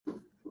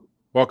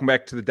Welcome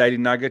back to the Daily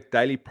Nugget,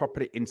 daily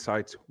property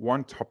insights,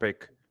 one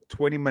topic,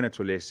 20 minutes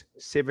or less,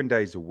 7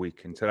 days a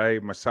week. And today,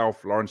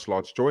 myself, Lawrence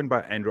Lodge, joined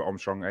by Andrew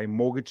Armstrong, a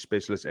mortgage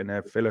specialist and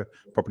a fellow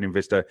property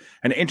investor.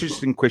 An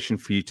interesting question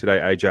for you today,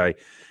 AJ.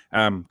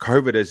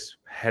 COVID has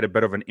had a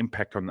bit of an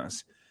impact on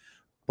this.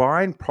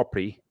 Buying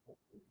property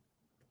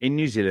in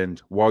New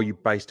Zealand while you're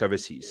based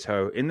overseas.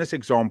 So in this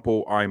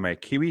example, I'm a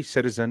Kiwi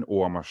citizen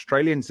or I'm an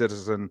Australian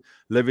citizen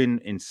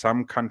living in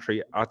some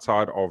country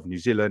outside of New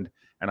Zealand,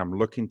 and I'm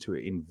looking to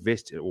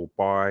invest or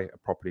buy a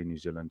property in New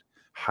Zealand.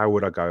 How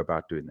would I go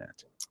about doing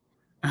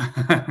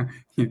that?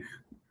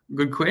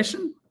 Good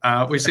question.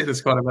 We see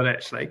this quite a bit,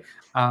 actually.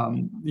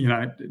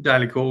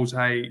 Daily calls,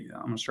 hey,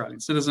 I'm an Australian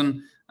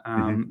citizen,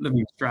 living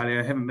in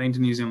Australia, haven't been to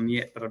New Zealand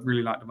yet, but I'd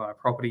really like to buy a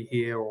property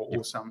here,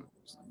 or some,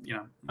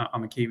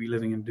 I'm a Kiwi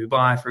living in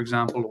Dubai, for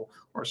example,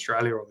 or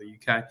Australia or the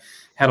UK.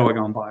 How do I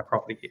go and buy a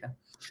property here?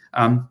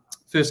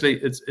 Firstly,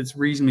 it's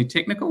reasonably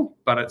technical,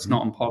 but it's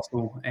not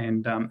impossible,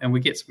 and we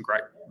get some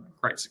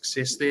great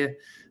success there.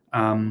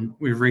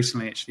 We've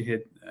recently actually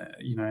had,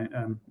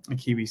 a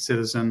Kiwi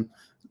citizen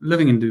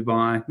living in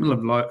Dubai, middle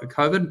of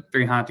COVID,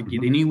 very hard to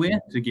get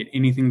anywhere, to get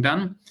anything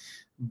done,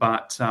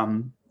 but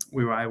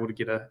we were able to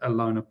get a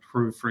loan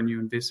approved for a new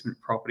investment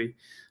property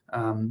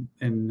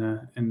in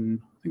I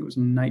think it was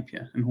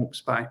Napier in Hawke's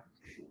Bay,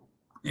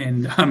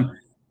 and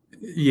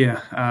it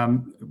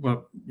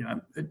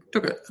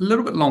took a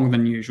little bit longer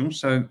than usual.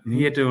 So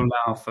he had to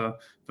allow for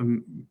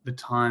the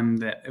time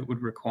that it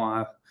would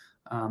require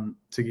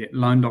to get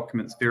loan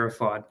documents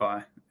verified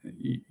by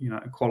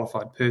a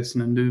qualified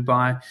person in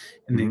Dubai,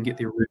 and then get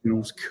the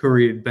originals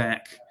couriered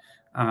back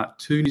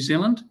to New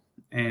Zealand.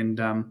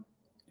 And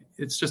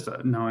it's just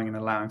knowing and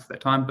allowing for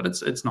that time, but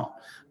it's not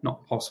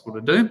possible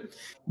to do.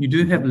 You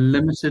do have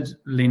limited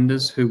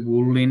lenders who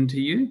will lend to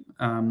you,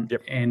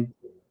 and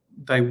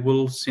they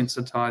will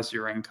sensitise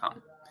your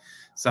income.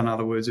 So in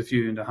other words, if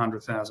you earned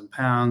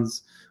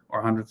 £100,000 or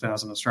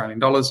 100,000 Australian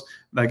dollars,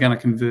 they're going to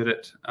convert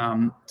it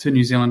to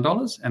New Zealand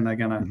dollars, and they're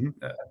going to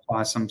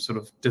apply some sort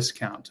of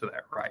discount to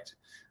that rate.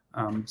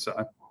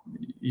 So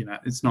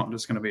it's not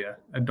just going to be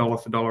a dollar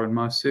for dollar in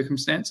most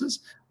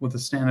circumstances with a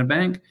standard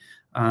bank.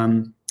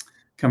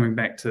 Coming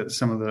back to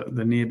some of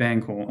the near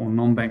bank or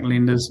non-bank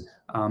lenders,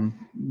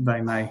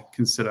 they may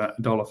consider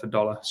a dollar for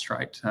dollar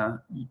straight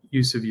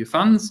use of your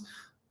funds,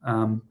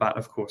 but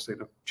of course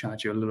they'll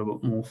charge you a little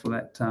bit more for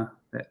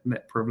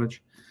that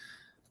privilege.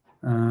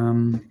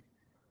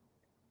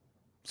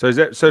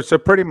 So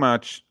pretty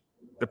much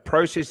the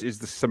process is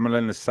similar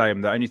and the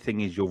same. The only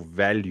thing is your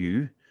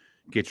value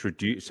gets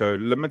reduced. So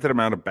limited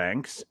amount of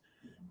banks.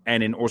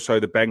 And then also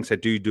the banks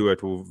that do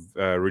it will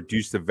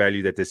reduce the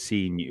value that they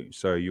see in you.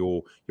 So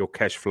your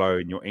cash flow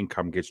and your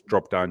income gets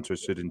dropped down to a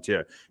certain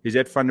tier. Is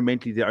that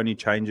fundamentally the only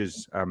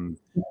changes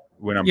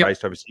when I'm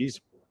based overseas?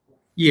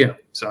 Yeah,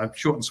 so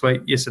short and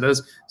sweet, yes it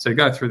is. So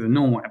go through the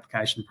normal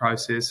application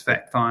process,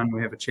 fact find,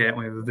 we have a chat,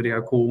 we have a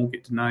video call,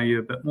 get to know you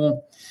a bit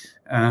more,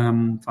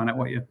 find out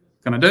what you're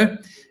going to do,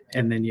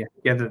 and then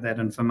gather that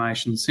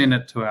information, send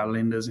it to our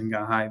lenders and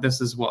go, hey,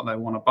 this is what they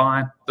want to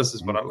buy, this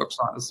is what it looks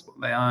like, this is what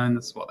they own,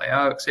 this is what they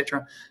owe,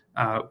 etc.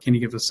 Can you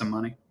give us some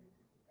money?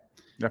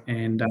 Yeah.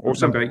 And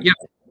awesome. Go,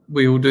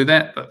 we will do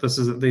that, but these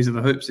are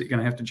the hoops that you're going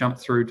to have to jump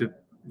through to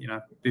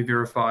be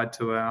verified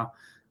to our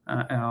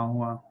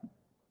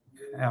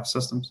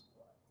systems.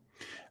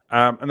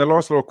 And the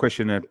last little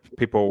question that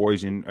people are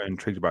always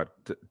intrigued about,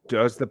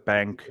 does the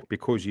bank,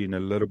 because you're in a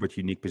little bit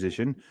unique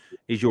position,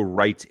 is your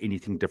rate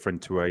anything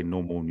different to a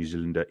normal New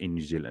Zealander in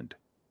New Zealand?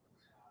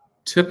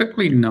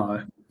 Typically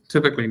no. So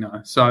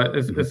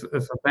if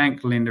a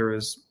bank lender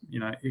is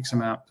X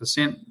amount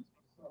percent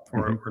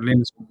or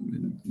lenders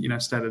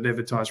stated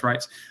advertised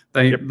rates,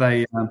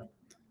 they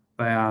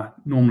are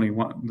normally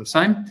the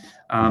same,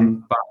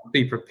 but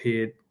be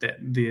prepared that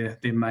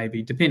there may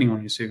be, depending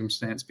on your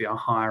circumstance, be a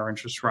higher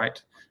interest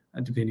rate,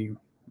 depending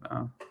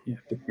on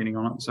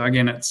it. So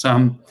again, it's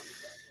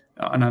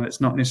I know that's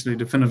not necessarily a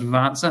definitive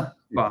answer,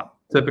 but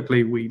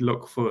typically we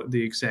look for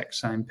the exact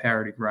same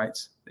parity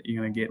rates that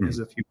you're going to get as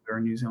if you were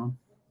in New Zealand.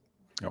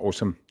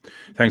 Awesome.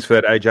 Thanks for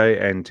that,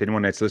 AJ. And to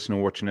anyone that's listening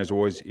or watching, as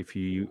always, if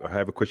you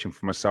have a question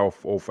for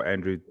myself or for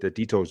Andrew, the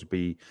details will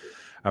be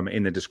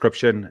in the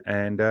description.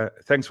 And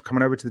thanks for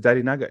coming over to the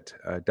Daily Nugget.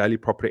 Daily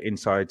property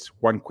insights,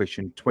 one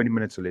question, 20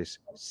 minutes or less,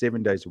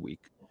 7 days a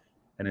week.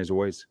 And as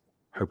always,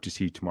 hope to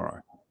see you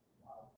tomorrow.